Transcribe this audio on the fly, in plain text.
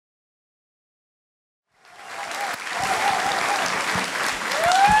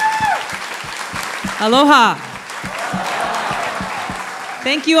Aloha.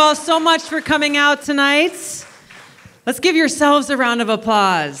 Thank you all so much for coming out tonight. Let's give yourselves a round of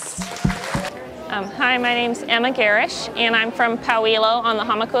applause. Hi, my name's Emma Garish, and I'm from Hilo on the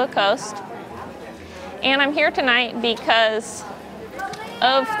Hamakua Coast. And I'm here tonight because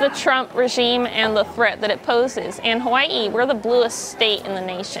of the Trump regime and the threat that it poses. In Hawaii, we're the bluest state in the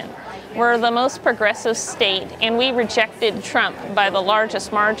nation. We're the most progressive state, and we rejected Trump by the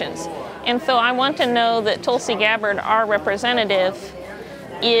largest margins. And so I want to know that Tulsi Gabbard, our representative,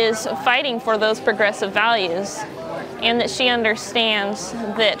 is fighting for those progressive values, and that she understands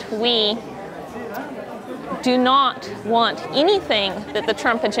that we do not want anything that the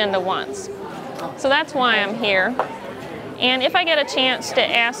Trump agenda wants. So that's why I'm here. And if I get a chance to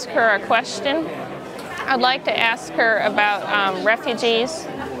ask her a question, I'd like to ask her about refugees,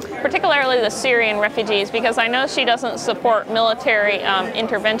 particularly the Syrian refugees, because I know she doesn't support military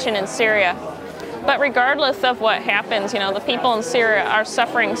intervention in Syria. But regardless of what happens, you know, the people in Syria are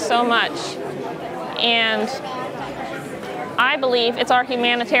suffering so much. And I believe it's our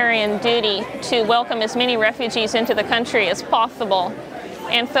humanitarian duty to welcome as many refugees into the country as possible.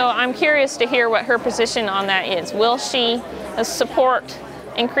 And so I'm curious to hear what her position on that is. Will she support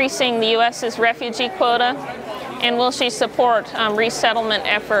increasing the U.S.'s refugee quota? And will she support resettlement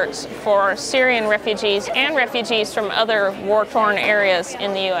efforts for Syrian refugees and refugees from other war-torn areas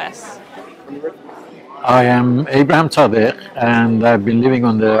in the U.S.? I am Abraham Tadek, and I've been living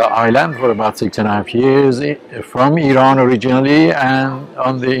on the island for about 6.5 years, from Iran originally, and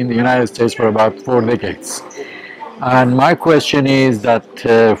in the United States for about 4 decades. And my question is that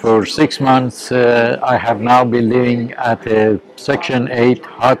for 6 months, I have now been living at a Section 8,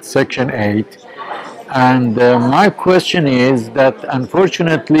 hot Section 8. And my question is that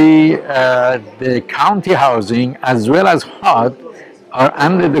unfortunately, the county housing as well as hot are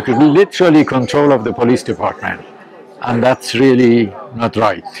under the literally control of the police department, and that's really not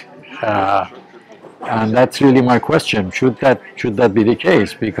right. And that's really my question: should that be the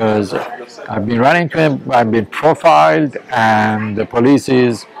case? Because I've been running to him, I've been profiled, and the police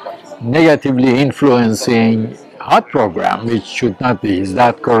is negatively influencing hot program, which should not be. Is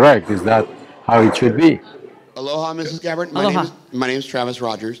that correct? Is that how it should be? Aloha, Mrs. Gabbard. Aloha. My name is Travis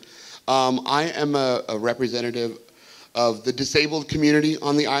Rogers. I am a representative of the disabled community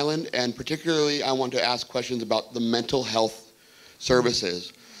on the island, and particularly I want to ask questions about the mental health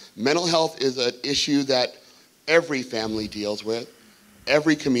services. Mental health is an issue that every family deals with,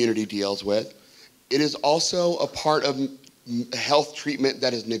 every community deals with. It is also a part of health treatment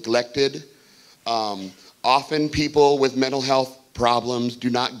that is neglected. Often people with mental health problems do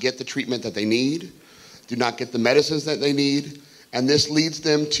not get the treatment that they need, do not get the medicines that they need, and this leads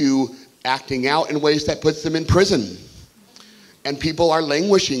them to acting out in ways that puts them in prison. And people are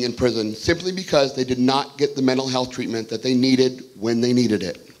languishing in prison simply because they did not get the mental health treatment that they needed when they needed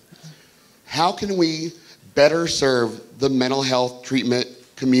it. How can we better serve the mental health treatment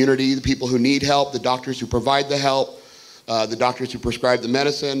community, the people who need help, the doctors who provide the help, the doctors who prescribe the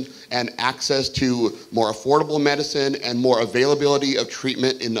medicine, and access to more affordable medicine and more availability of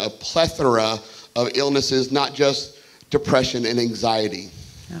treatment in a plethora of illnesses, not just depression and anxiety?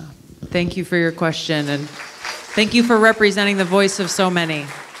 Yeah. Thank you for your question, and thank you for representing the voice of so many.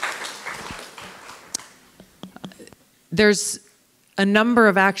 There's a number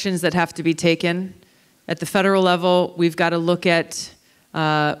of actions that have to be taken. At the federal level, we've got to look at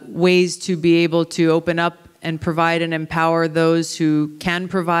ways to be able to open up and provide and empower those who can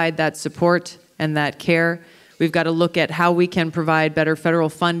provide that support and that care. We've got to look at how we can provide better federal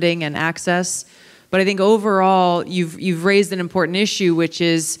funding and access. But I think overall, you've raised an important issue, which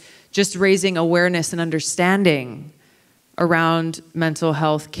is just raising awareness and understanding around mental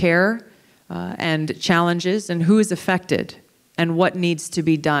health care and challenges and who is affected and what needs to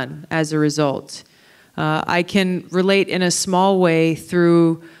be done as a result. I can relate in a small way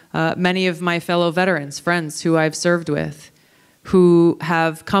through many of my fellow veterans, friends who I've served with, who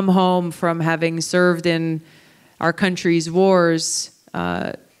have come home from having served in our country's wars,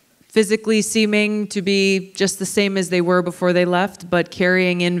 physically seeming to be just the same as they were before they left, but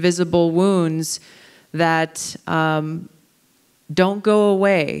carrying invisible wounds that don't go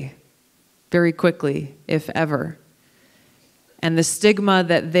away very quickly, if ever. And the stigma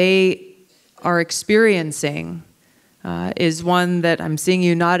that they are experiencing is one that I'm seeing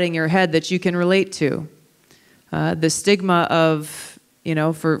you nodding your head that you can relate to. The stigma of, you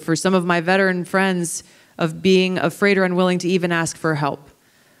know, for some of my veteran friends, of being afraid or unwilling to even ask for help,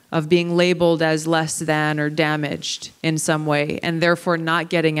 of being labeled as less than or damaged in some way, and therefore not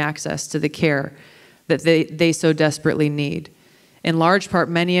getting access to the care that they so desperately need. in large part,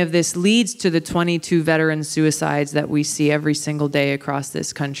 many of this leads to the 22 veteran suicides that we see every single day across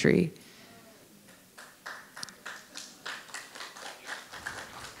this country.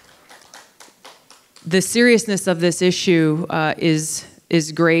 The seriousness of this issue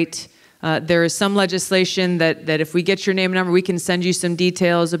is great. There is some legislation that if we get your name and number, we can send you some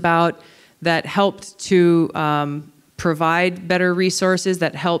details about that helped to provide better resources,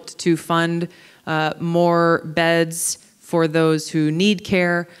 that helped to fund more beds for those who need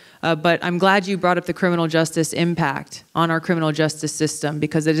care. But I'm glad you brought up the criminal justice impact on our criminal justice system,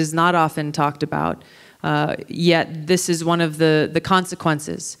 because it is not often talked about. Yet this is one of the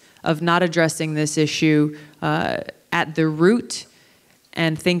consequences of not addressing this issue at the root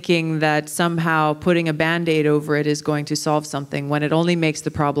and thinking that somehow putting a Band-Aid over it is going to solve something when it only makes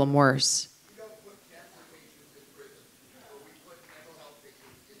the problem worse.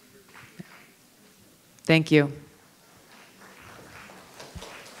 Thank you.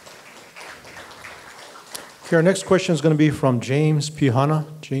 Okay, our next question is going to be from James Pihana.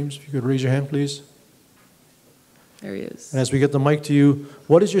 James, if you could raise your hand, please. There he is. And as we get the mic to you,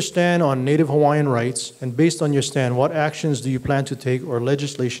 what is your stand on Native Hawaiian rights? And based on your stand, what actions do you plan to take or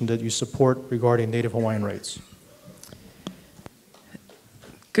legislation that you support regarding Native Hawaiian rights?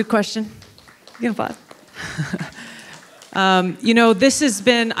 Good question. You know, you know, this has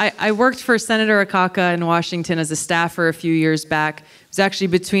been, I worked for Senator Akaka in Washington as a staffer a few years back. It was actually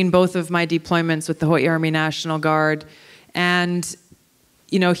between both of my deployments with the Hawaiʻi Army National Guard. And,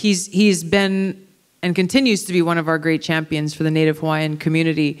 you know, he's been and continues to be one of our great champions for the Native Hawaiian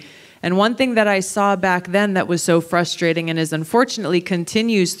community. And one thing that I saw back then that was so frustrating and is unfortunately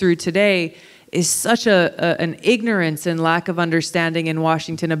continues through today is such an ignorance and lack of understanding in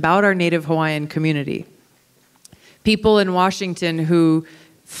Washington about our Native Hawaiian community. People in Washington who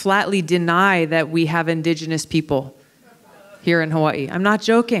flatly deny that we have indigenous people here in Hawaii. I'm not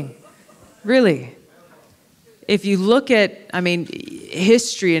joking, really. If you look at, I mean,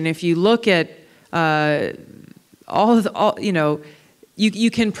 history, and if you look at you know, you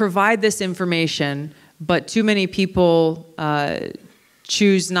can provide this information, but too many people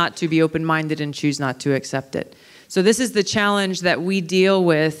choose not to be open-minded and choose not to accept it. So this is the challenge that we deal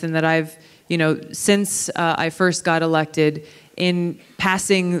with, and that I've, you know, since I first got elected, in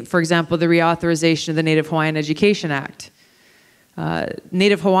passing, for example, the reauthorization of the Native Hawaiian Education Act.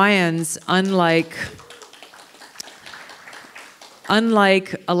 Native Hawaiians, unlike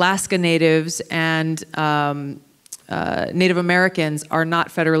Alaska Natives and Native Americans, are not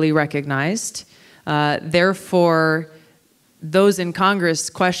federally recognized. Therefore, those in Congress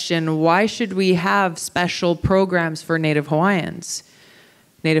question, why should we have special programs for Native Hawaiians?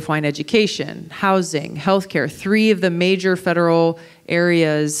 Native Hawaiian education, housing, healthcare, 3 of the major federal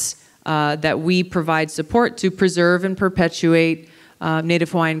areas that we provide support to preserve and perpetuate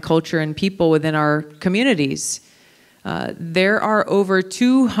Native Hawaiian culture and people within our communities. There are over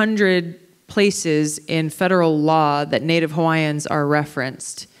 200 places in federal law that Native Hawaiians are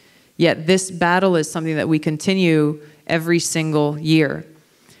referenced. Yet this battle is something that we continue every single year.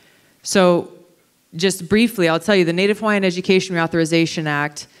 So just briefly, I'll tell you, the Native Hawaiian Education Reauthorization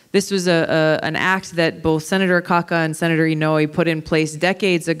Act, this was an act that both Senator Akaka and Senator Inouye put in place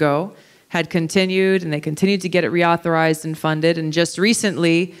decades ago, had continued, and they continued to get it reauthorized and funded, and just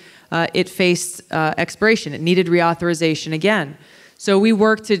recently, it faced expiration. It needed reauthorization again. So we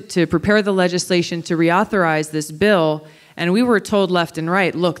worked to prepare the legislation to reauthorize this bill, and we were told left and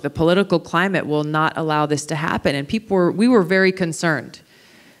right, look, the political climate will not allow this to happen. And we were very concerned,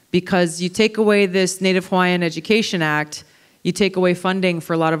 because you take away this Native Hawaiian Education Act, you take away funding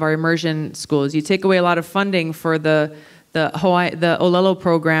for a lot of our immersion schools, you take away a lot of funding for the Olelo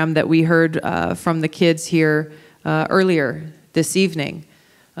program that we heard from the kids here earlier this evening.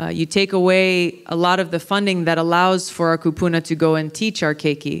 You take away a lot of the funding that allows for our kupuna to go and teach our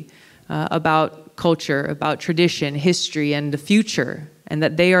keiki about culture, about tradition, history, and the future, and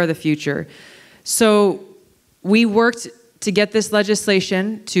that they are the future. So we worked to get this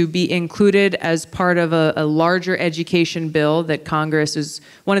legislation to be included as part of a larger education bill that Congress is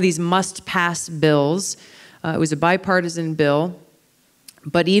one of these must-pass bills. It was a bipartisan bill.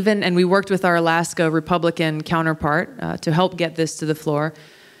 But and we worked with our Alaska Republican counterpart to help get this to the floor.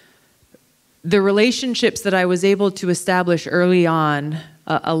 The relationships that I was able to establish early on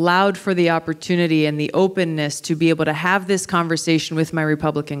allowed for the opportunity and the openness to be able to have this conversation with my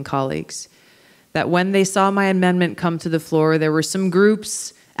Republican colleagues. That when they saw my amendment come to the floor, there were some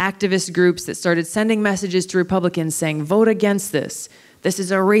groups, activist groups, that started sending messages to Republicans saying, vote against this. This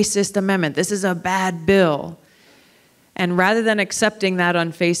is a racist amendment. This is a bad bill. And rather than accepting that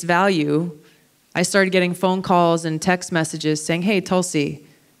on face value, I started getting phone calls and text messages saying, hey, Tulsi,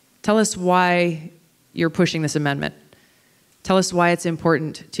 tell us why you're pushing this amendment. Tell us why it's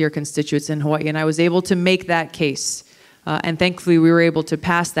important to your constituents in Hawaii. And I was able to make that case. And thankfully, we were able to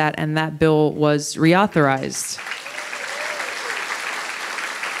pass that, and that bill was reauthorized.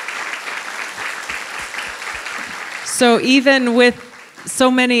 So even with so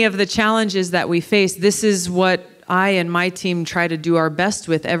many of the challenges that we face, this is what I and my team try to do our best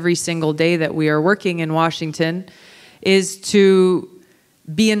with every single day that we are working in Washington, is to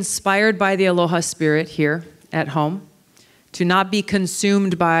be inspired by the aloha spirit here at home, to not be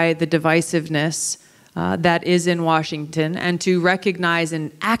consumed by the divisiveness that is in Washington, and to recognize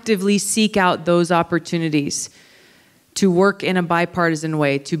and actively seek out those opportunities to work in a bipartisan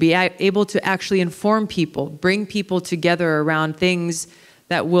way, to be able to actually inform people, bring people together around things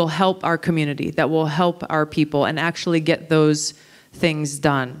that will help our community, that will help our people, and actually get those things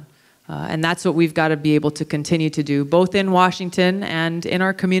done. And that's what we've got to be able to continue to do, both in Washington and in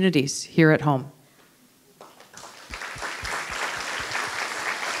our communities here at home.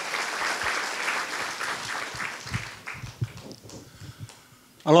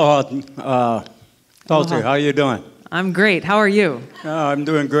 Aloha, Tulsi, how you doing? I'm great. How are you? I'm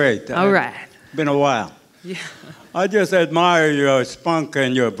doing great. All right. Been a while. Yeah. I just admire your spunk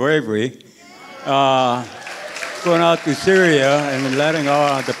and your bravery. Going out to Syria and letting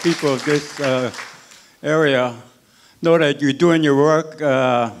all the people of this area know that you're doing your work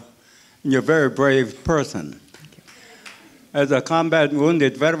and you're a very brave person. As a combat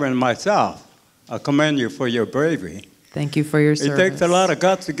wounded veteran myself, I commend you for your bravery. Thank you for your service. It takes a lot of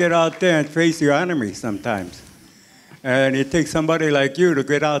guts to get out there and face your enemy sometimes. And it takes somebody like you to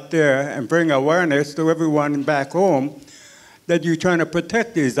get out there and bring awareness to everyone back home that you're trying to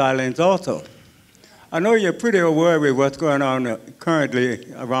protect these islands also. I know you're pretty aware of what's going on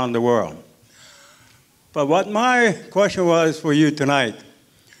currently around the world. But what my question was for you tonight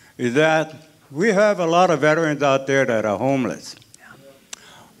is that we have a lot of veterans out there that are homeless.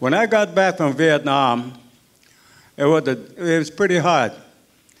 When I got back from Vietnam, it was pretty hard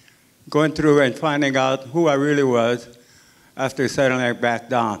going through and finding out who I really was after settling back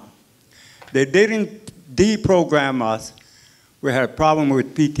down. They didn't deprogram us. We had a problem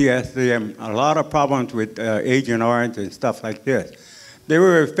with PTSD and a lot of problems with Agent Orange and stuff like this. They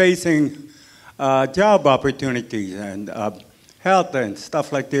were facing job opportunities and health and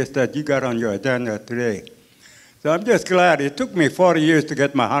stuff like this that you got on your agenda today. So I'm just glad. It took me 40 years to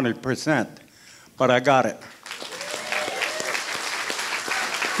get my 100%, but I got it.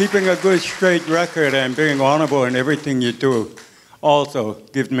 Keeping a good straight record and being honorable in everything you do also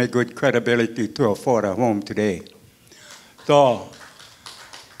gives me good credibility to afford a home today. So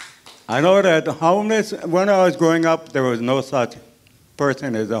I know that homeless, when I was growing up, there was no such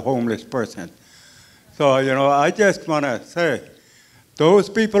person as a homeless person. So, you know, I just want to say, those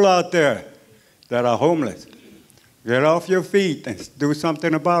people out there that are homeless, get off your feet and do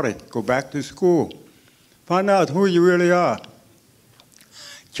something about it. Go back to school. Find out who you really are.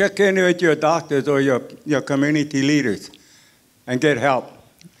 Check in with your doctors or your community leaders and get help.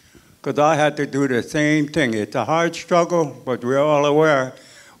 Because I had to do the same thing. It's a hard struggle, but we're all aware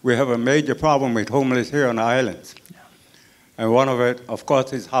we have a major problem with homeless here on the islands. Yeah. And one of it, of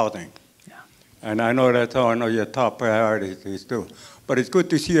course, is housing. Yeah. And I know that's one of your top priorities too. But it's good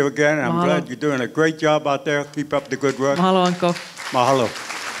to see you again, and I'm glad you're doing a great job out there. Keep up the good work. Mahalo, Uncle. Mahalo.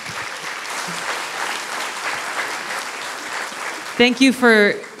 Thank you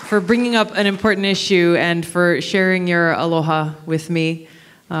for bringing up an important issue and for sharing your aloha with me.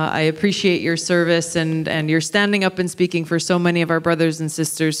 I appreciate your service and your standing up and speaking for so many of our brothers and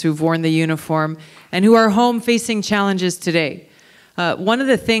sisters who've worn the uniform and who are home facing challenges today. One of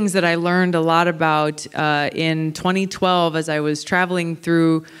the things that I learned a lot about in 2012 as I was traveling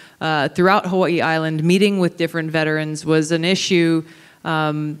throughout Hawaii Island, meeting with different veterans, was an issue.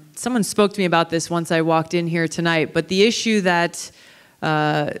 Someone spoke to me about this once I walked in here tonight, but the issue that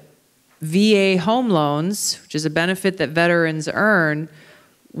VA home loans, which is a benefit that veterans earn,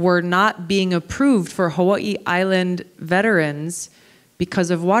 were not being approved for Hawaii Island veterans because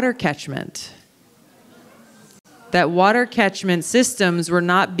of water catchment. That water catchment systems were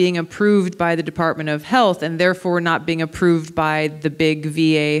not being approved by the Department of Health and therefore were not being approved by the big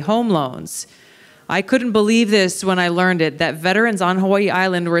VA home loans. I couldn't believe this when I learned it, that veterans on Hawaii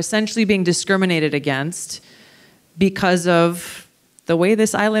Island were essentially being discriminated against because of the way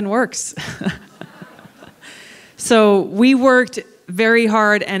this island works. So we worked very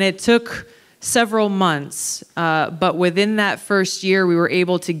hard, and it took several months. But within that first year, we were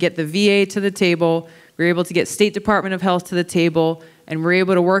able to get the VA to the table. We were able to get State Department of Health to the table, And we're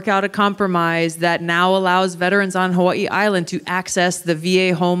able to work out a compromise that now allows veterans on Hawaii Island to access the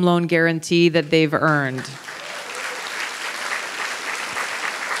VA home loan guarantee that they've earned.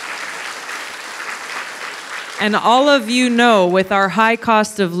 And all of you know, with our high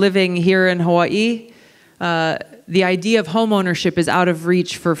cost of living here in Hawaii, the idea of home ownership is out of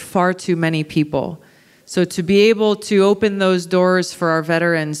reach for far too many people. So to be able to open those doors for our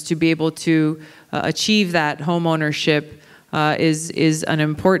veterans to be able to achieve that home ownership is an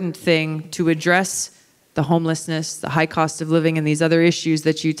important thing to address the homelessness, the high cost of living, and these other issues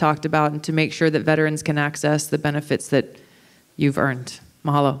that you talked about, and to make sure that veterans can access the benefits that you've earned.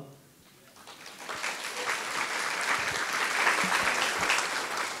 Mahalo.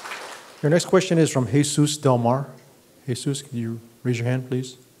 Your next question is from Jesus Del Mar. Jesus, can you raise your hand,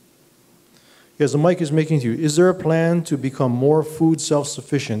 please? Yes, the mic is making to you. Is there a plan to become more food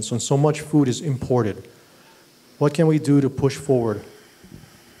self-sufficient since so much food is imported? What can we do to push forward?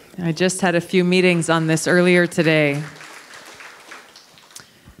 I just had a few meetings on this earlier today.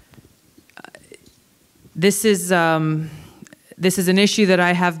 This is an issue that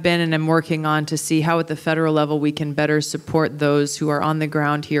I have been and am working on to see how at the federal level we can better support those who are on the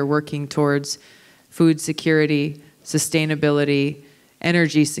ground here working towards food security, sustainability,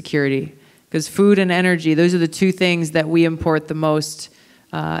 energy security. Because food and energy, those are the two things that we import the most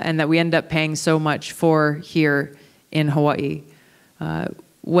and that we end up paying so much for here in Hawaii.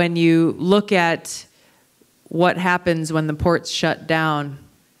 When you look at what happens when the ports shut down,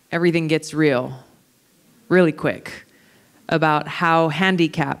 everything gets real, really quick, about how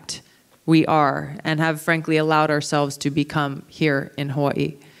handicapped we are and have frankly allowed ourselves to become here in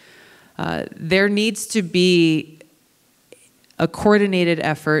Hawaii. There needs to be a coordinated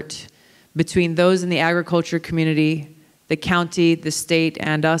effort between those in the agriculture community, the county, the state,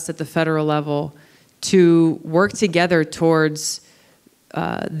 and us at the federal level to work together towards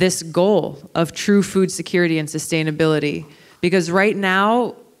this goal of true food security and sustainability. Because right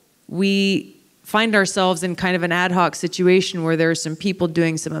now, we find ourselves in kind of an ad hoc situation where there are some people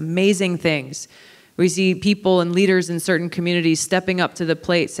doing some amazing things. We see people and leaders in certain communities stepping up to the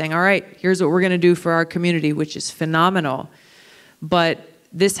plate saying, all right, here's what we're going to do for our community, which is phenomenal. But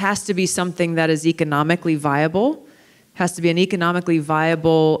this has to be something that is economically viable, has to be an economically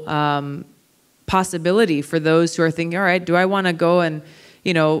viable possibility for those who are thinking, all right, do I want to go and,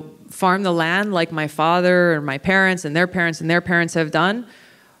 you know, farm the land like my father or my parents and their parents have done?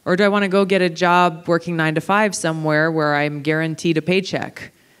 Or do I want to go get a job working 9 to 5 somewhere where I'm guaranteed a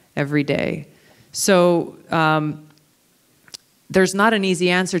paycheck every day? So there's not an easy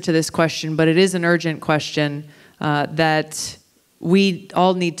answer to this question, but it is an urgent question that we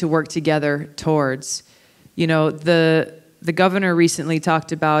all need to work together towards. You know, the governor recently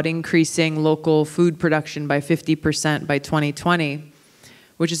talked about increasing local food production by 50% by 2020,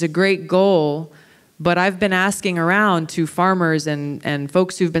 which is a great goal. But I've been asking around to farmers and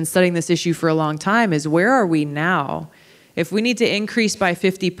folks who've been studying this issue for a long time is, where are we now? If we need to increase by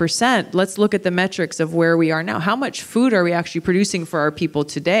 50%, let's look at the metrics of where we are now. How much food are we actually producing for our people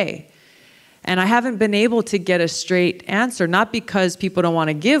today? And I haven't been able to get a straight answer, not because people don't want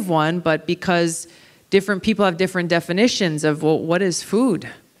to give one, but because different people have different definitions of, well, what is food?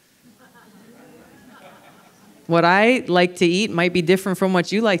 What I like to eat might be different from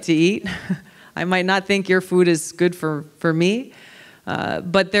what you like to eat. I might not think your food is good for me.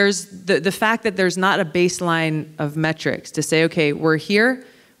 But there's the fact that there's not a baseline of metrics to say, okay, we're here,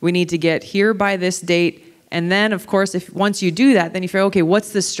 we need to get here by this date. And then, of course, once you do that, then you figure, okay,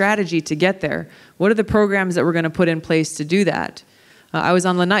 what's the strategy to get there? What are the programs that we're going to put in place to do that? I was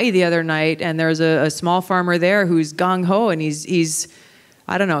on Lanai the other night, and there's a small farmer there who's gung-ho, and he's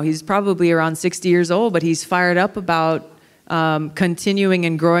I don't know, he's probably around 60 years old, but he's fired up about continuing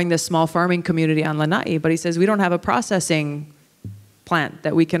and growing the small farming community on Lanai. But he says, we don't have a processing plant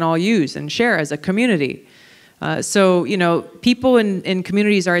that we can all use and share as a community. So, you know, people in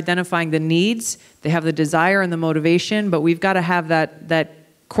communities are identifying the needs, they have the desire and the motivation, but we've got to have that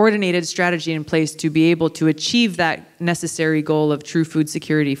coordinated strategy in place to be able to achieve that necessary goal of true food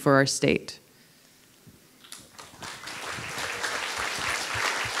security for our state.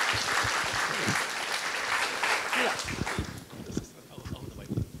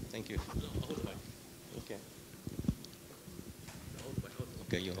 Thank you. Okay.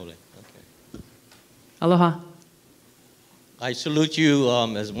 Okay, you hold it. Okay. Aloha. I salute you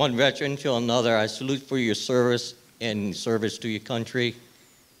as one veteran to another. I salute for your service and service to your country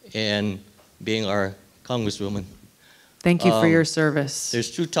and being our Congresswoman. Thank you for your service.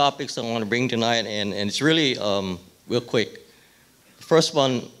 There's two topics I want to bring tonight, and it's really real quick. The first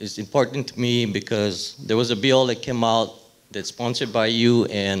one is important to me because there was a bill that came out that's sponsored by you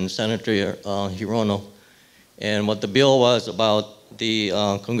and Senator Hirono. And what the bill was about the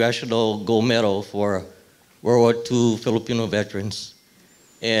Congressional Gold Medal for World War II Filipino veterans.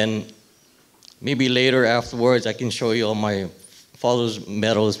 And maybe later afterwards I can show you all my father's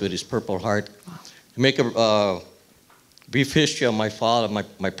medals with his Purple Heart. To make a brief history of my father,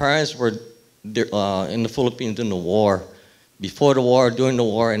 my parents were in the Philippines in the war. Before the war, during the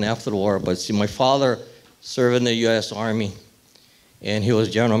war, and after the war. But see, my father served in the U.S. Army, and he was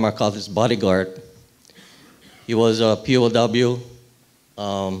General MacArthur's bodyguard. He was a POW.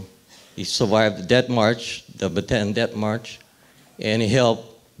 He survived the Death March, the Bataan Death March, and he helped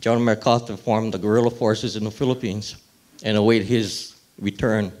General MacArthur form the guerrilla forces in the Philippines and await his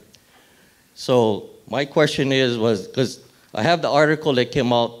return. So my question was, because I have the article that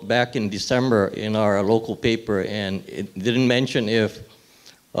came out back in December in our local paper, and it didn't mention if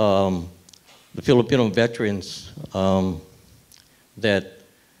the Filipino veterans, that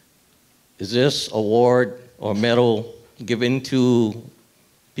is this award or medal given to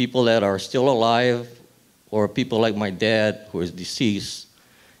people that are still alive or people like my dad who is deceased.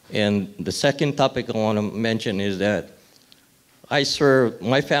 And the second topic I want to mention is that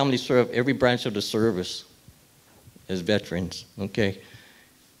my family served every branch of the service as veterans, okay?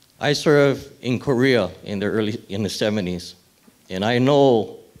 I served in Korea in the 70s, and I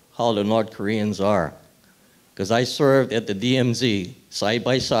know how the North Koreans are, because I served at the DMZ side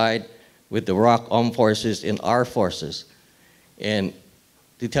by side with the ROC Armed Forces and our forces. And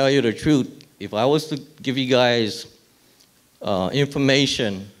to tell you the truth, if I was to give you guys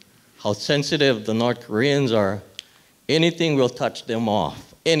information how sensitive the North Koreans are, anything will touch them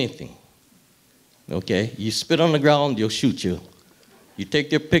off, anything. Okay, you spit on the ground, they'll shoot you. You take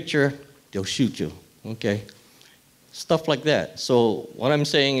their picture, they'll shoot you, okay? Stuff like that. So what I'm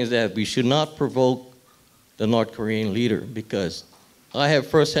saying is that we should not provoke the North Korean leader, because I have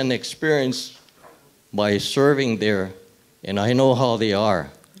firsthand experience by serving there, and I know how they are.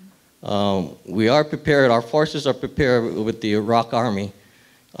 We are prepared, our forces are prepared with the ROC Army,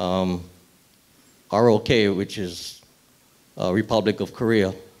 ROK, which is Republic of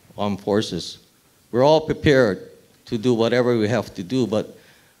Korea Armed Forces. We're all prepared to do whatever we have to do, but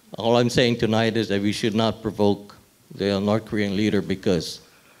all I'm saying tonight is that we should not provoke the North Korean leader, because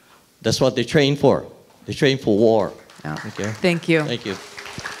that's what they train for. They train for war. Yeah. Okay? Thank you. Thank you.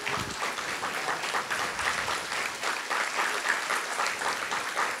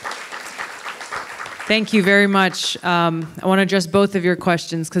 Thank you very much. I want to address both of your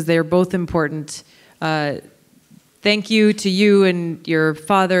questions because they are both important. Thank you to you and your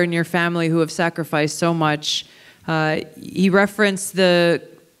father and your family who have sacrificed so much. He referenced the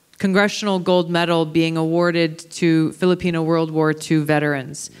Congressional Gold Medal being awarded to Filipino World War II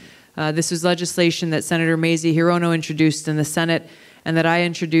veterans. This was legislation that Senator Mazie Hirono introduced in the Senate and that I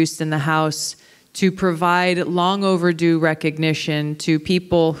introduced in the House to provide long overdue recognition to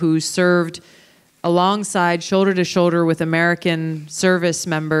people who served alongside, shoulder to shoulder with American service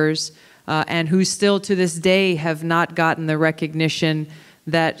members, and who still to this day have not gotten the recognition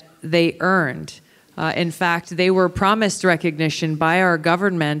that they earned. In fact, they were promised recognition by our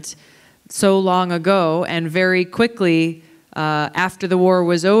government so long ago, and very quickly after the war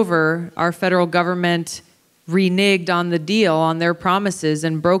was over, our federal government reneged on the deal, on their promises,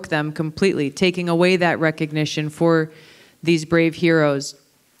 and broke them completely, taking away that recognition for these brave heroes.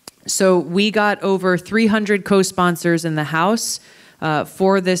 So we got over 300 co-sponsors in the House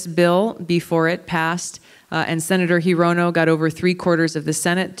for this bill before it passed, and Senator Hirono got over 3/4 of the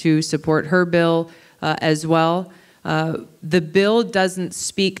Senate to support her bill as well. The bill doesn't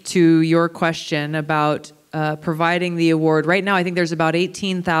speak to your question about providing the award. Right now, I think there's about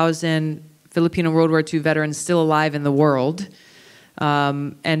 18,000 Filipino World War II veterans still alive in the world.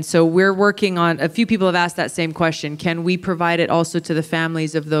 And so we're working on, a few people have asked that same question, can we provide it also to the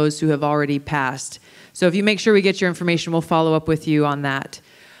families of those who have already passed? So if you make sure we get your information, we'll follow up with you on that.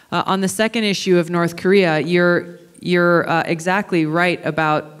 On the second issue of North Korea, you're exactly right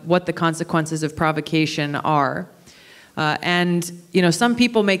about what the consequences of provocation are. And you know, some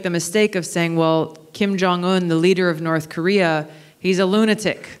people make the mistake of saying, well, Kim Jong-un, the leader of North Korea, he's a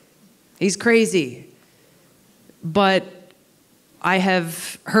lunatic. He's crazy. But I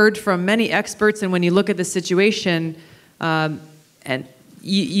have heard from many experts, and when you look at the situation, and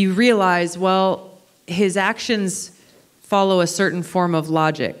you realize, well, his actions follow a certain form of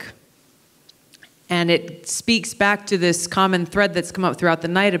logic. And it speaks back to this common thread that's come up throughout the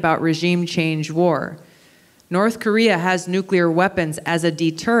night about regime change war. North Korea has nuclear weapons as a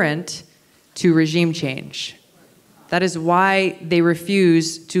deterrent to regime change. That is why they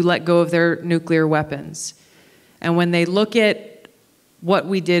refuse to let go of their nuclear weapons. And when they look at what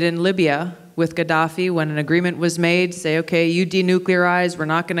we did in Libya with Gaddafi, when an agreement was made, say, okay, you denuclearize, we're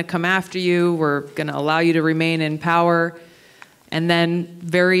not going to come after you, we're going to allow you to remain in power. And then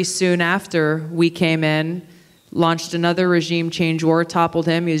very soon after we came in, launched another regime change war, toppled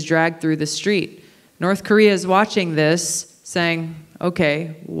him, he was dragged through the street. North Korea is watching this, saying,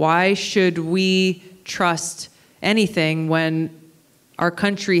 okay, why should we trust anything when our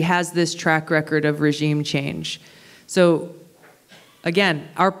country has this track record of regime change? So again,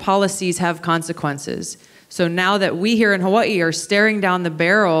 our policies have consequences. So now that we here in Hawaii are staring down the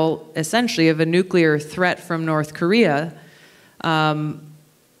barrel, essentially, of a nuclear threat from North Korea,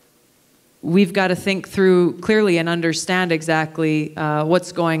 we've got to think through clearly and understand exactly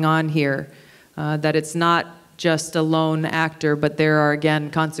what's going on here, that it's not just a lone actor, but there are, again,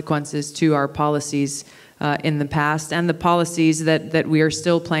 consequences to our policies in the past and the policies that we are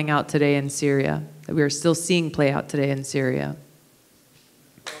still playing out today in Syria, that we are still seeing play out today in Syria.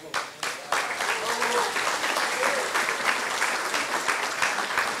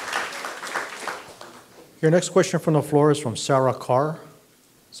 Your next question from the floor is from Sarah Carr.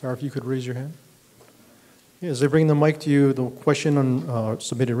 Sarah, if you could raise your hand. As they bring the mic to you, the question on,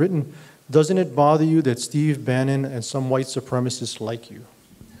 submitted written, doesn't it bother you that Steve Bannon and some white supremacists like you?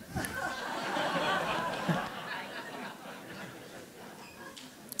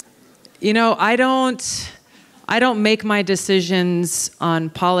 You know, I don't make my decisions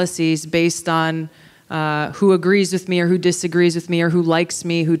on policies based on who agrees with me or who disagrees with me or who likes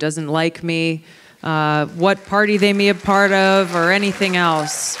me, who doesn't like me, what party they may be a part of, or anything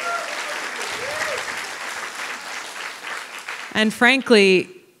else. And frankly,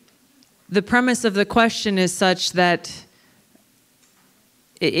 the premise of the question is such that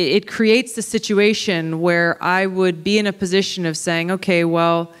it creates the situation where I would be in a position of saying, okay,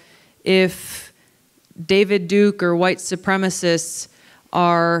 well, if David Duke or white supremacists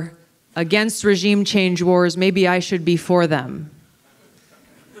are against regime change wars, maybe I should be for them.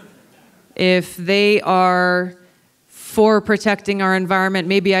 If they are for protecting our environment,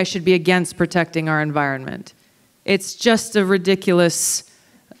 maybe I should be against protecting our environment. It's just a ridiculous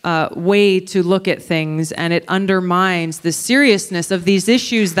way to look at things, and it undermines the seriousness of these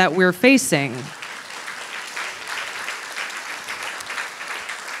issues that we're facing.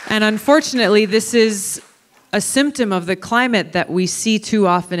 And unfortunately, this is a symptom of the climate that we see too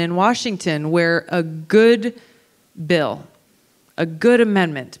often in Washington, where a good bill, a good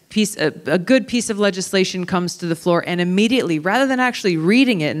amendment, a good piece of legislation comes to the floor, and immediately, rather than actually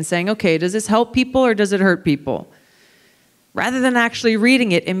reading it and saying, okay, does this help people or does it hurt people? Rather than actually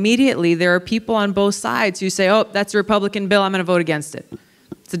reading it, immediately there are people on both sides who say, oh, that's a Republican bill, I'm going to vote against it.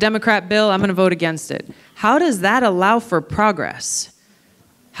 It's a Democrat bill, I'm going to vote against it. How does that allow for progress?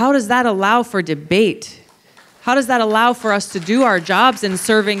 How does that allow for debate? How does that allow for us to do our jobs in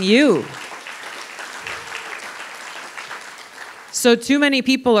serving you? So too many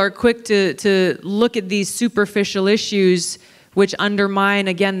people are quick to look at these superficial issues which undermine,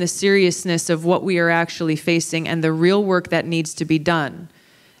 again, the seriousness of what we are actually facing and the real work that needs to be done.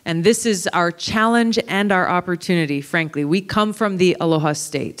 And this is our challenge and our opportunity, frankly. We come from the Aloha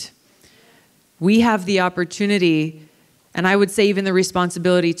State. We have the opportunity, and I would say even the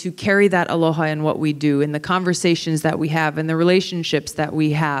responsibility, to carry that aloha in what we do, in the conversations that we have, in the relationships that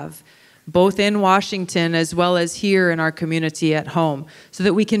we have, both in Washington as well as here in our community at home, so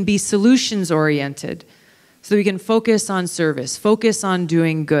that we can be solutions-oriented, so that we can focus on service, focus on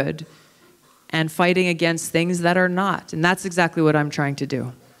doing good, and fighting against things that are not. And that's exactly what I'm trying to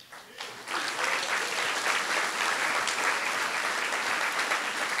do.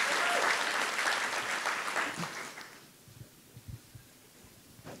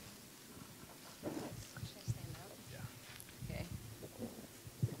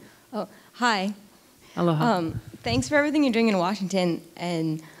 Oh, hi. Aloha. Thanks for everything you're doing in Washington.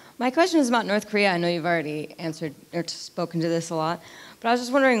 And my question is about North Korea. I know you've already answered or spoken to this a lot, but I was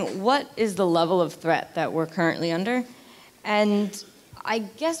just wondering, what is the level of threat that we're currently under? And I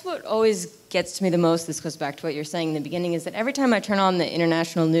guess what always gets to me the most, this goes back to what you're saying in the beginning, is that every time I turn on the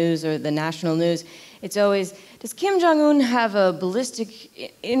international news or the national news, it's always, does Kim Jong-un have a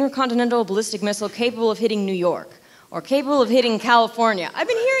intercontinental ballistic missile capable of hitting New York? Or capable of hitting California? I've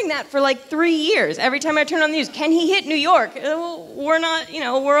been hearing that for like 3 years. Every time I turn on the news, can he hit New York? We're not,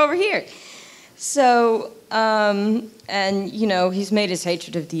 we're over here. So, and he's made his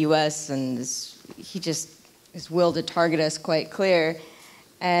hatred of the US and his will to target us quite clear.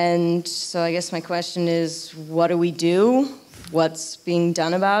 And so I guess my question is, what do we do? What's being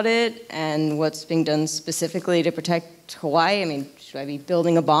done about it? And what's being done specifically to protect Hawaii? I mean, should I be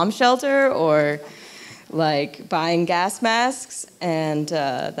building a bomb shelter? Or like buying gas masks and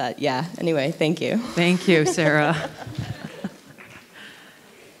that, yeah. Anyway, thank you. Thank you, Sarah.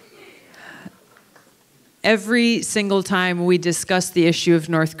 Every single time we discuss the issue of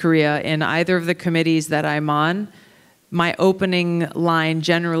North Korea in either of the committees that I'm on, my opening line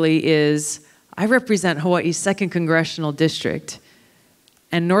generally is, I represent Hawaii's 2nd Congressional District,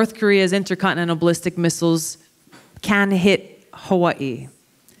 and North Korea's intercontinental ballistic missiles can hit Hawaii.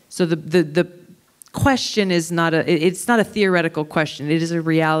 So the question is it's not a theoretical question, it is a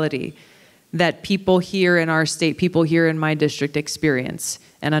reality that people here in our state, people here in my district experience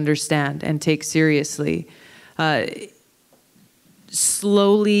and understand and take seriously.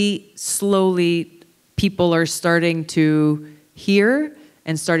 Slowly, people are starting to hear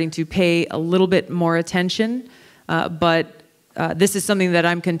and starting to pay a little bit more attention, but this is something that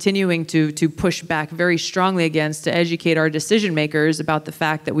I'm continuing to push back very strongly against, to educate our decision makers about the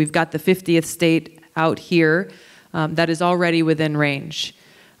fact that we've got the 50th state out here that is already within range.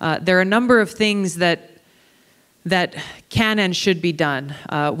 There are a number of things that can and should be done.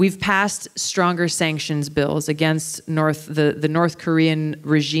 We've passed stronger sanctions bills against the North Korean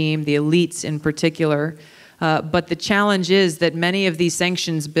regime, the elites in particular. But the challenge is that many of these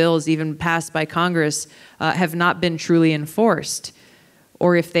sanctions bills, even passed by Congress, have not been truly enforced.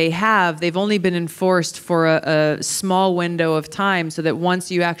 Or if they have, they've only been enforced for a small window of time, so that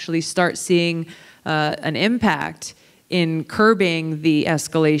once you actually start seeing an impact in curbing the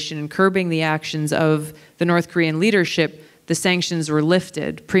escalation and curbing the actions of the North Korean leadership, the sanctions were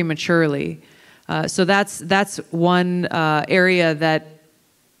lifted prematurely. So that's one area that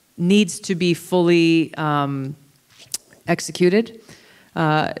needs to be fully executed.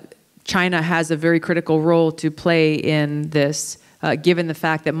 China has a very critical role to play in this, given the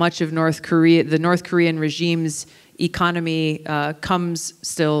fact that much of the North Korean regime's economy comes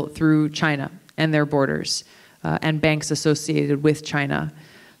still through China and their borders. And banks associated with China.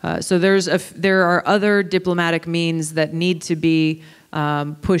 So there are other diplomatic means that need to be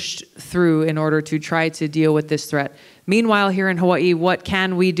pushed through in order to try to deal with this threat. Meanwhile, here in Hawaii, what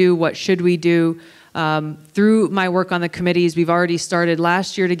can we do? What should we do? Through my work on the committees, we've already started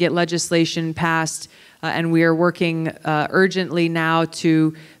last year to get legislation passed, and we are working urgently now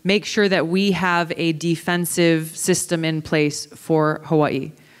to make sure that we have a defensive system in place for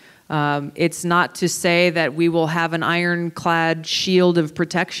Hawaii. It's not to say that we will have an ironclad shield of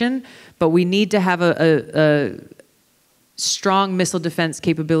protection, but we need to have a strong missile defense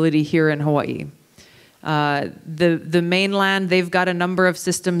capability here in Hawaii. The mainland, they've got a number of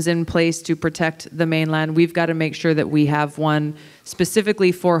systems in place to protect the mainland. We've got to make sure that we have one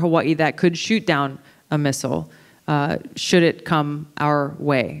specifically for Hawaii that could shoot down a missile should it come our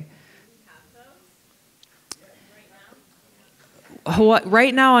way.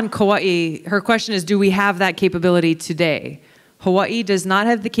 Right now on Kauai, her question is, do we have that capability today? Hawaii does not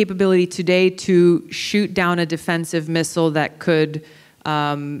have the capability today to shoot down a defensive missile that could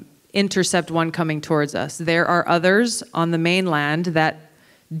intercept one coming towards us. There are others on the mainland that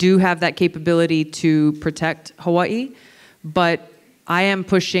do have that capability to protect Hawaii, but I am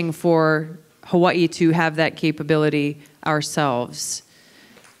pushing for Hawaii to have that capability ourselves.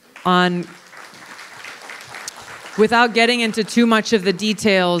 Without getting into too much of the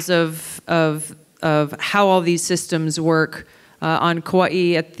details of how all these systems work, on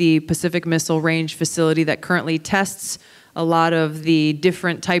Kauai at the Pacific Missile Range facility that currently tests a lot of the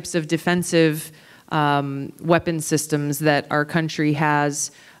different types of defensive weapon systems that our country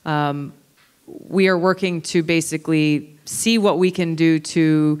has, we are working to basically see what we can do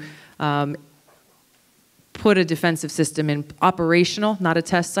to put a defensive system in operational, not a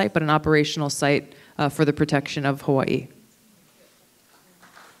test site, but an operational site for the protection of Hawaii.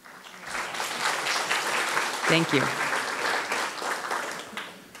 Thank you.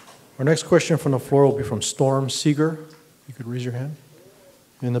 Our next question from the floor will be from Storm Seeger. You could raise your hand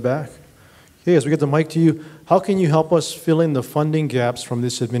in the back. Okay, as we get the mic to you, how can you help us fill in the funding gaps from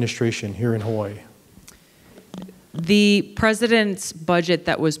this administration here in Hawaii? The president's budget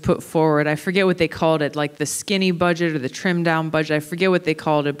that was put forward, I forget what they called it, like the skinny budget or the trimmed down budget, I forget what they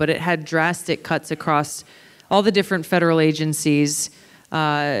called it, but it had drastic cuts across all the different federal agencies,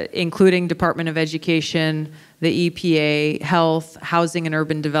 including Department of Education, the EPA, Health, Housing and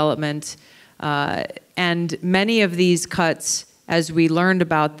Urban Development. And many of these cuts, as we learned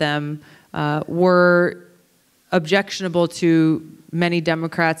about them, were objectionable to many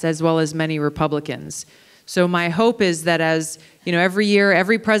Democrats as well as many Republicans. So my hope is that as, you know, every year,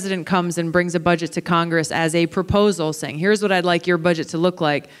 every president comes and brings a budget to Congress as a proposal saying, here's what I'd like your budget to look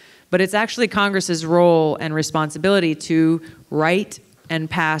like. But it's actually Congress's role and responsibility to write and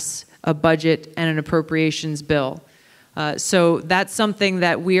pass a budget and an appropriations bill. So that's something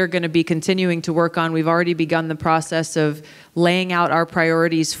that we are going to be continuing to work on. We've already begun the process of laying out our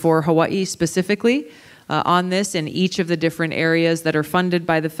priorities for Hawaii specifically on this in each of the different areas that are funded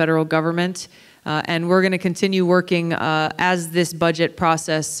by the federal government. And we're going to continue working as this budget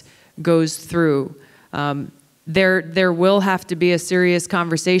process goes through. There will have to be a serious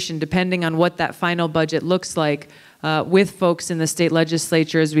conversation, depending on what that final budget looks like, with folks in the state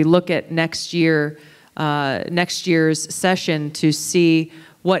legislature as we look at next year's session to see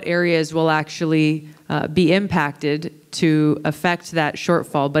what areas will actually be impacted to affect that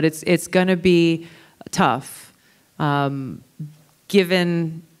shortfall. But it's going to be tough,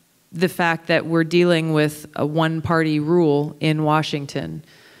 given the fact that we're dealing with a one-party rule in Washington.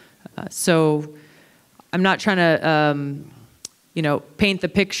 So I'm not trying to, paint the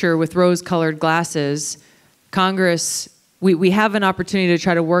picture with rose-colored glasses. Congress, we have an opportunity to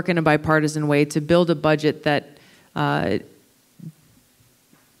try to work in a bipartisan way to build a budget that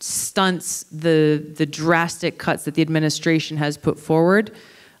stunts the drastic cuts that the administration has put forward.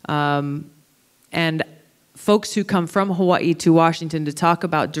 And folks who come from Hawaii to Washington to talk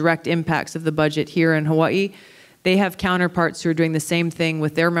about direct impacts of the budget here in Hawaii, they have counterparts who are doing the same thing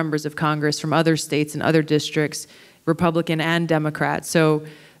with their members of Congress from other states and other districts, Republican and Democrat. So,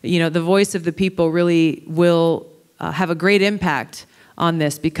 the voice of the people really will have a great impact on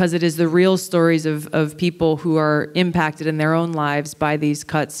this, because it is the real stories of people who are impacted in their own lives by these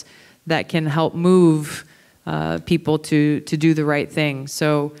cuts that can help move people to do the right thing.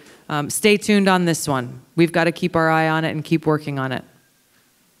 So stay tuned on this one. We've got to keep our eye on it and keep working on it.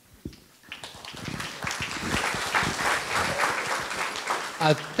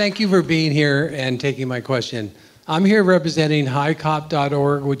 Thank you for being here and taking my question. I'm here representing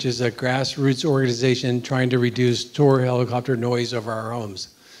pt.2, which is a grassroots organization trying to reduce tour helicopter noise over our homes.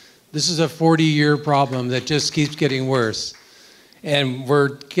 This is a 40-year problem that just keeps getting worse. And we're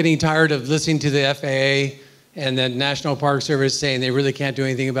getting tired of listening to the FAA and the National Park Service saying they really can't do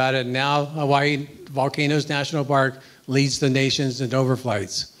anything about it. And now Hawaii Volcanoes National Park leads the nations in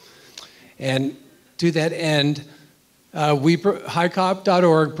overflights. And to that end,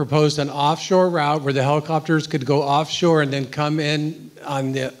 pt.2 proposed an offshore route where the helicopters could go offshore and then come in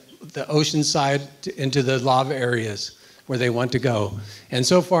on the ocean side into the lava areas where they want to go. And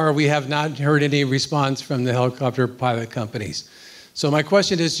so far, we have not heard any response from the helicopter pilot companies. So my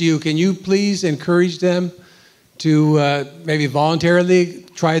question is to you, can you please encourage them to maybe voluntarily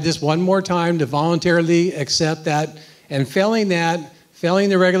try this one more time, to voluntarily accept that, and failing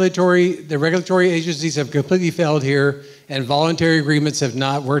the regulatory agencies have completely failed here, and voluntary agreements have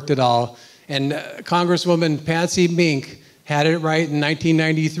not worked at all. And Congresswoman Patsy Mink had it right in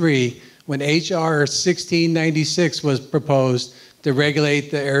 1993 when H.R. 1696 was proposed to regulate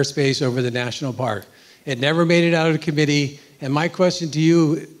the airspace over the national park. It never made it out of committee. And my question to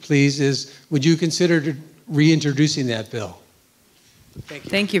you, please, is would you consider reintroducing that bill? Thank you.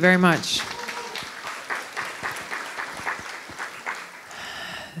 Thank you very much.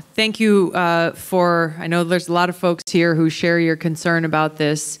 Thank you I know there's a lot of folks here who share your concern about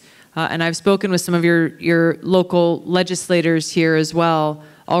this, and I've spoken with some of your local legislators here as well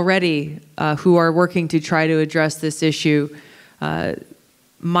already who are working to try to address this issue.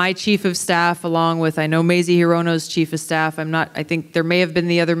 My chief of staff, along with, I know Mazie Hirono's chief of staff, I think there may have been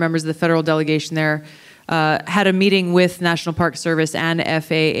the other members of the federal delegation there, had a meeting with National Park Service and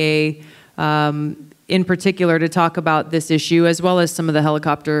FAA in particular to talk about this issue, as well as some of the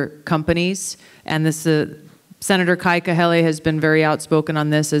helicopter companies. And this, Senator Kai Kahele has been very outspoken on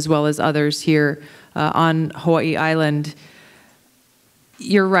this, as well as others here on Hawaii Island.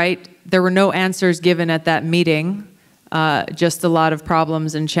 You're right, there were no answers given at that meeting, just a lot of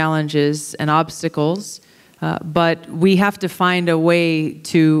problems and challenges and obstacles. But we have to find a way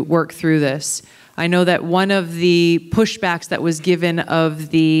to work through this. I know that one of the pushbacks that was given of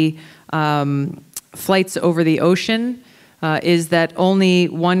the flights over the ocean is that only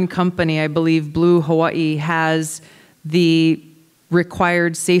one company, I believe Blue Hawaii, has the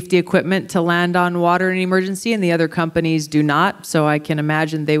required safety equipment to land on water in an emergency, and the other companies do not. So I can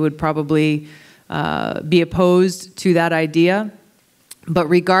imagine they would probably be opposed to that idea. But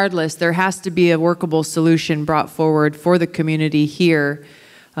regardless, there has to be a workable solution brought forward for the community here.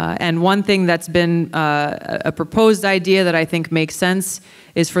 And one thing that's been a proposed idea that I think makes sense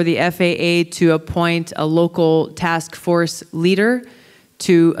is for the FAA to appoint a local task force leader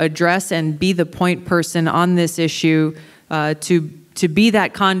to address and be the point person on this issue, to be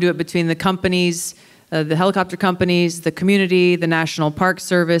that conduit between the companies, the helicopter companies, the community, the National Park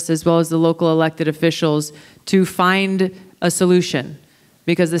Service, as well as the local elected officials, to find a solution.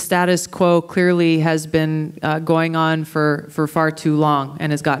 because the status quo clearly has been going on for far too long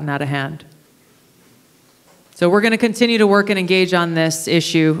and has gotten out of hand. So we're going to continue to work and engage on this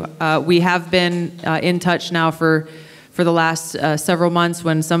issue. We have been in touch now for the last several months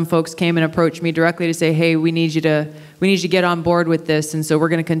when some folks came and approached me directly to say, hey, we need you to get on board with this. And so we're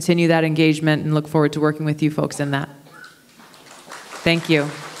going to continue that engagement and look forward to working with you folks in that. Thank you.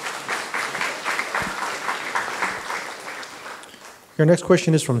 Your next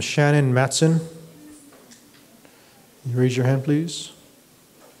question is from Shannon Matson. Can you raise your hand, please?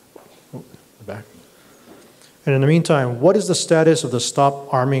 Oh, the back. And in the meantime, what is the status of the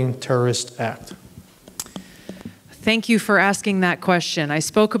Stop Arming Terrorists Act? Thank you for asking that question. I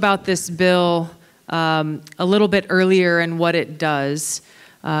spoke about this bill a little bit earlier and what it does.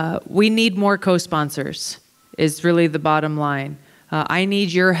 We need more co-sponsors, is really the bottom line. I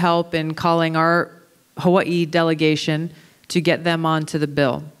need your help in calling our Hawaii delegation to get them onto the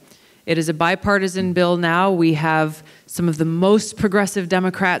bill. It is a bipartisan bill now. We have some of the most progressive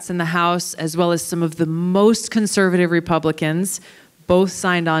Democrats in the House, as well as some of the most conservative Republicans, both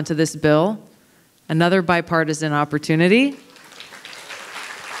signed on to this bill. Another bipartisan opportunity.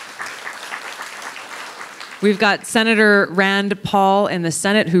 We've got Senator Rand Paul in the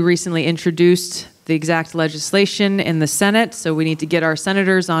Senate, who recently introduced the exact legislation in the Senate, so we need to get our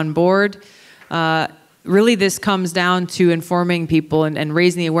senators on board. Really, this comes down to informing people and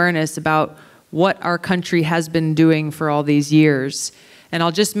raising the awareness about what our country has been doing for all these years. And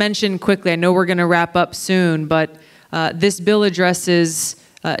I'll just mention quickly, I know we're going to wrap up soon, but this bill addresses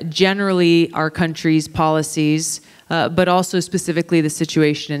generally our country's policies, but also specifically the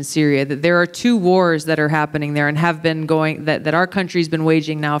situation in Syria. That there are two wars that are happening there and have been going, that our country's been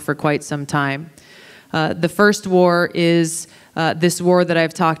waging now for quite some time. The first war is this war that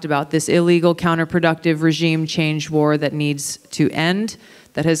I've talked about, this illegal, counterproductive regime change war that needs to end,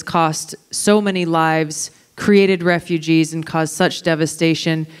 that has cost so many lives, created refugees, and caused such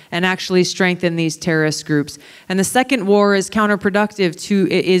devastation, and actually strengthened these terrorist groups. And the second war is counterproductive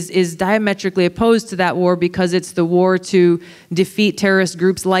is diametrically opposed to that war, because it's the war to defeat terrorist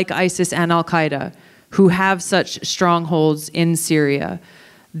groups like ISIS and Al-Qaeda, who have such strongholds in Syria.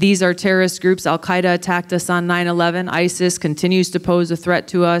 These are terrorist groups. Al-Qaeda attacked us on 9/11. ISIS continues to pose a threat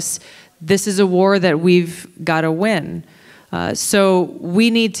to us. This is a war that we've got to win. So we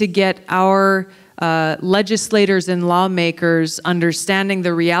need to get our legislators and lawmakers understanding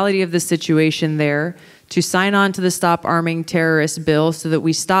the reality of the situation there to sign on to the Stop Arming Terrorists bill so that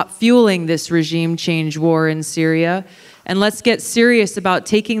we stop fueling this regime change war in Syria. And let's get serious about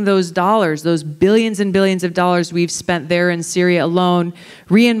taking those dollars, those billions and billions of dollars we've spent there in Syria alone,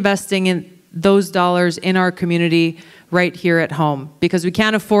 reinvesting in those dollars in our community right here at home, because we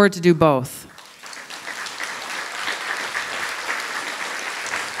can't afford to do both.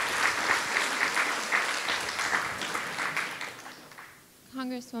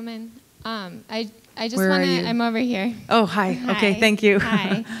 Congresswoman, I just want to, I'm over here. Oh, hi. Hi. Okay, thank you.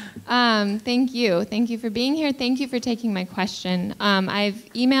 Hi. Thank you. Thank you for being here. Thank you for taking my question. I've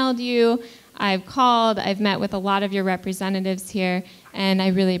emailed you, I've called, I've met with a lot of your representatives here, and I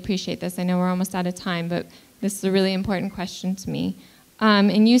really appreciate this. I know we're almost out of time, but this is a really important question to me.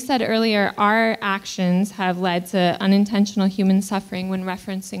 And you said earlier, our actions have led to unintentional human suffering when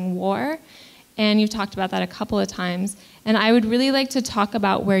referencing war. And you've talked about that a couple of times. And I would really like to talk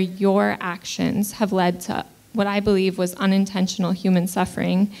about where your actions have led to what I believe was unintentional human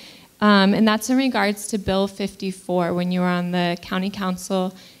suffering. And that's in regards to Bill 54, when you were on the county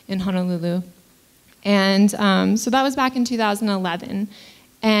council in Honolulu. And so that was back in 2011.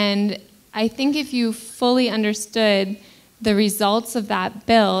 And I think if you fully understood the results of that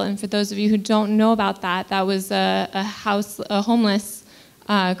bill, and for those of you who don't know about that, that was a homeless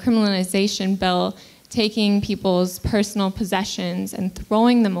criminalization bill, taking people's personal possessions and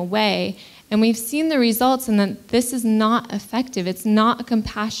throwing them away. And we've seen the results, and that this is not effective. It's not a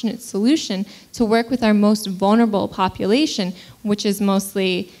compassionate solution to work with our most vulnerable population, which is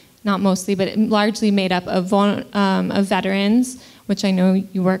mostly, not mostly, but largely made up of veterans, which I know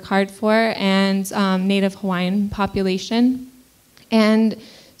you work hard for, and Native Hawaiian population. And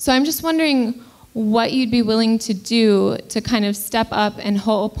so I'm just wondering what you'd be willing to do to kind of step up and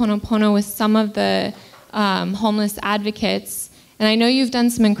ho'oponopono with some of the homeless advocates. And I know you've done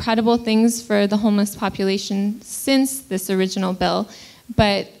some incredible things for the homeless population since this original bill,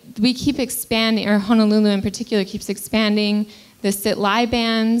 but we keep expanding, or Honolulu in particular keeps expanding the sit-lie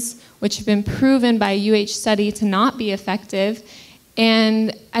bans, which have been proven by a UH study to not be effective.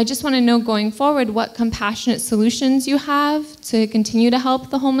 And I just want to know, going forward, what compassionate solutions you have to continue to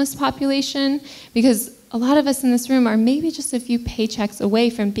help the homeless population, because a lot of us in this room are maybe just a few paychecks away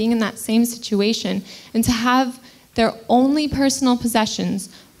from being in that same situation, and to have their only personal possessions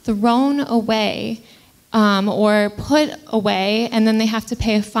thrown away or put away, and then they have to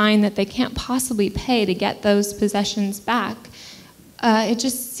pay a fine that they can't possibly pay to get those possessions back. It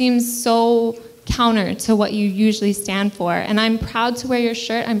just seems so counter to what you usually stand for. And I'm proud to wear your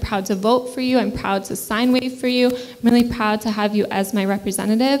shirt. I'm proud to vote for you. I'm proud to sign wave for you. I'm really proud to have you as my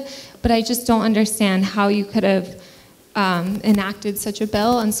representative. But I just don't understand how you could have enacted such a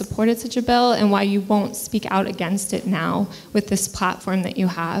bill and supported such a bill, and why you won't speak out against it now with this platform that you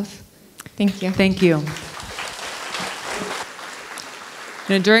have. Thank you. Thank you.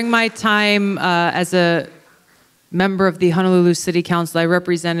 During my time as a member of the Honolulu City Council, I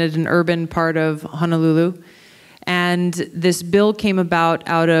represented an urban part of Honolulu. And this bill came about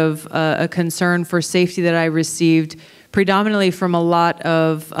out of a concern for safety that I received predominantly from a lot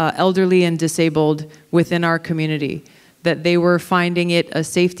of elderly and disabled within our community, that they were finding it a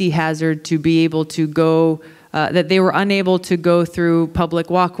safety hazard to be able to go, that they were unable to go through public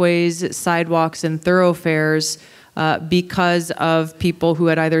walkways, sidewalks, and thoroughfares because of people who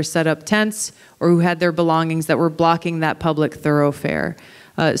had either set up tents or who had their belongings that were blocking that public thoroughfare.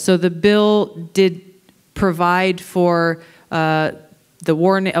 So the bill did provide for a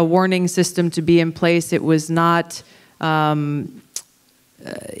warning system to be in place. It was not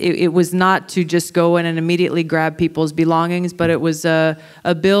it was not to just go in and immediately grab people's belongings, but it was a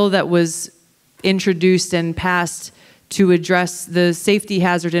bill that was introduced and passed to address the safety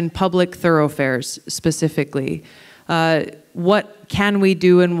hazard in public thoroughfares specifically. What can we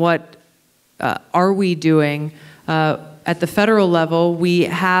do, and what are we doing? At the federal level, we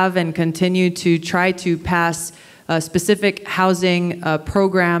have and continue to try to pass specific housing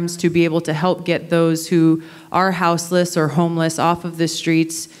programs to be able to help get those who are houseless or homeless off of the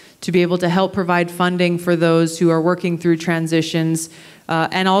streets, to be able to help provide funding for those who are working through transitions,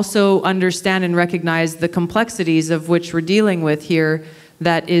 and also understand and recognize the complexities of which we're dealing with here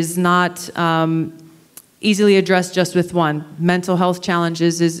that is not easily addressed just with one. Mental health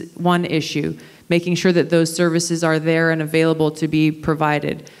challenges is one issue, making sure that those services are there and available to be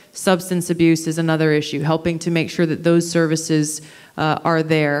provided. Substance abuse is another issue, helping to make sure that those services are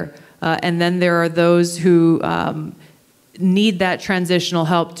there. And then there are those who need that transitional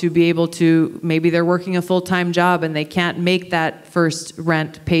help to be able to, maybe they're working a full-time job and they can't make that first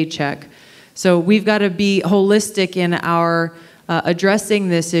rent paycheck. So we've got to be holistic in our addressing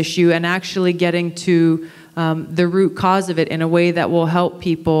this issue and actually getting to the root cause of it in a way that will help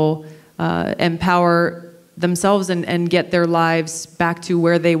people empower themselves and get their lives back to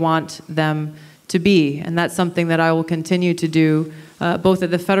where they want them to be. And that's something that I will continue to do, both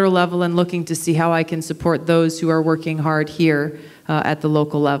at the federal level and looking to see how I can support those who are working hard here at the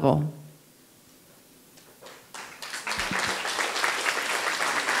local level.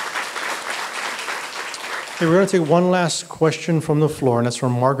 Okay, we're going to take one last question from the floor, and that's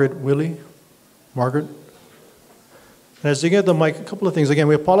from Margaret Willie. Margaret? And as you get the mic, a couple of things. Again,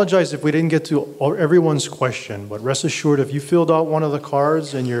 we apologize if we didn't get to everyone's question, but rest assured, if you filled out one of the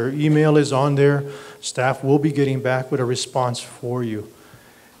cards and your email is on there, staff will be getting back with a response for you.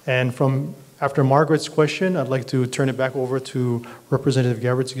 And after Margaret's question, I'd like to turn it back over to Representative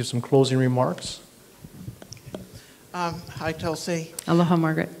Gabbard to give some closing remarks. Hi, Tulsi. Aloha,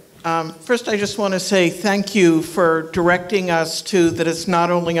 Margaret. First, I just want to say thank you for directing us to that it's not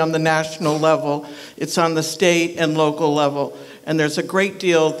only on the national level, it's on the state and local level. And there's a great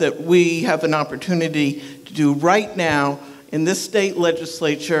deal that we have an opportunity to do right now in this state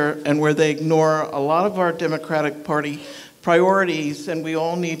legislature, and where they ignore a lot of our Democratic Party priorities, and we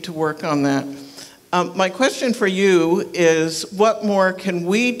all need to work on that. My question for you is, what more can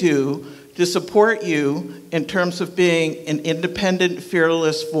we do to support you in terms of being an independent,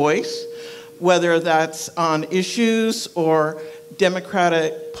 fearless voice, whether that's on issues or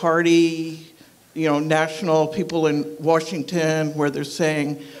Democratic Party, national people in Washington, where they're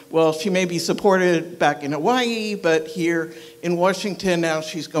saying, well, she may be supported back in Hawaii, but here in Washington now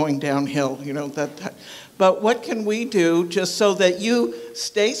she's going downhill, But what can we do just so that you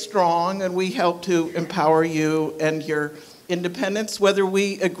stay strong and we help to empower you and your independence, whether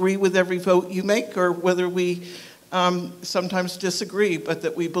we agree with every vote you make or whether we sometimes disagree, but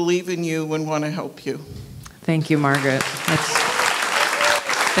that we believe in you and want to help you. Thank you, Margaret.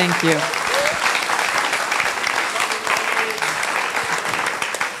 Thank you.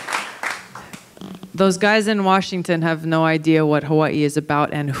 Those guys in Washington have no idea what Hawaii is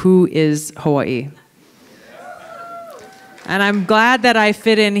about and who is Hawaii. And I'm glad that I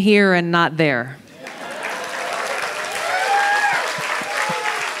fit in here and not there.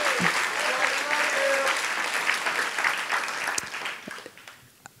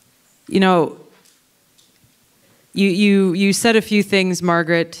 you know, you said a few things,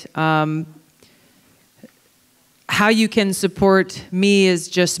 Margaret. How you can support me is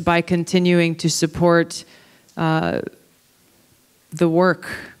just by continuing to support the work,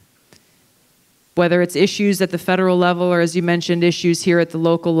 whether it's issues at the federal level or, as you mentioned, issues here at the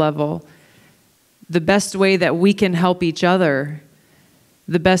local level. The best way that we can help each other,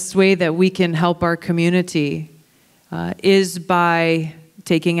 the best way that we can help our community is by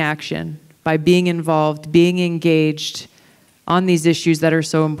taking action, by being involved, being engaged on these issues that are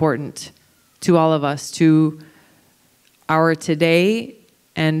so important to all of us, to our today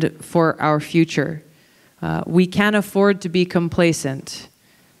and for our future. We can't afford to be complacent.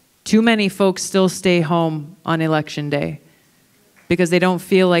 Too many folks still stay home on election day because they don't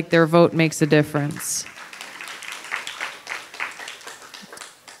feel like their vote makes a difference.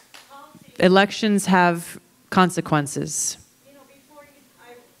 Elections have consequences.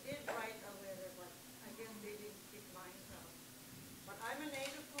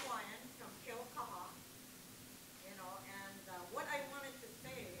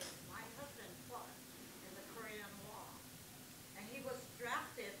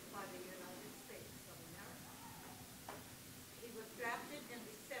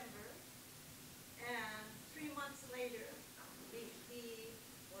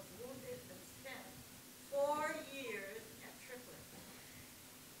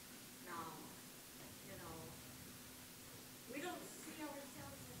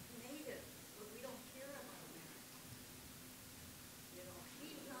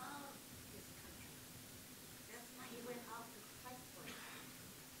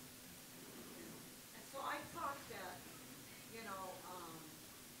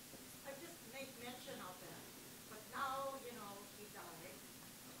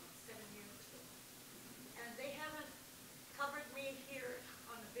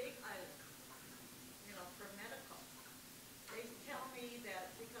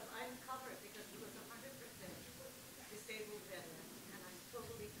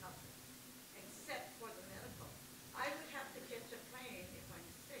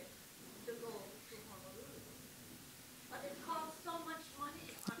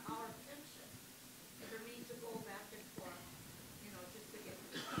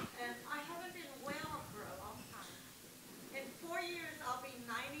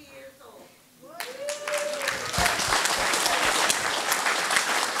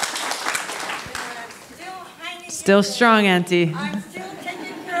 Still strong, Auntie. I'm still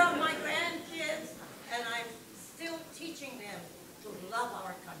taking care of my grandkids, and I'm still teaching them to love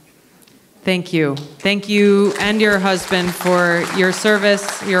our country. Thank you. Thank you and your husband for your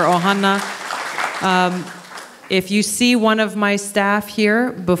service, your ohana. If you see one of my staff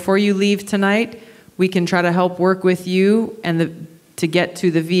here before you leave tonight, we can try to help work with you and to get to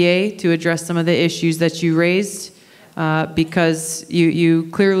the VA to address some of the issues that you raised, because you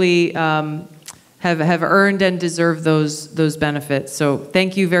clearly have earned and deserve those benefits. So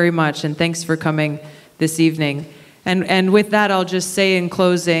thank you very much, and thanks for coming this evening. And with that, I'll just say in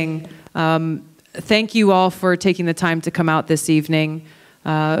closing, thank you all for taking the time to come out this evening.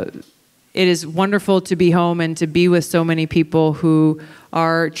 It is wonderful to be home and to be with so many people who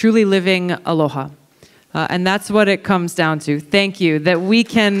are truly living aloha. And that's what it comes down to. Thank you, that we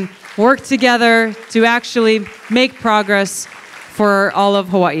can work together to actually make progress for all of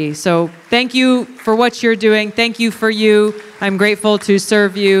Hawaii. So thank you for what you're doing. Thank you for you. I'm grateful to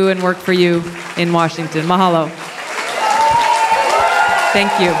serve you and work for you in Washington. Mahalo.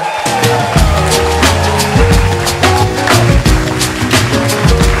 Thank you.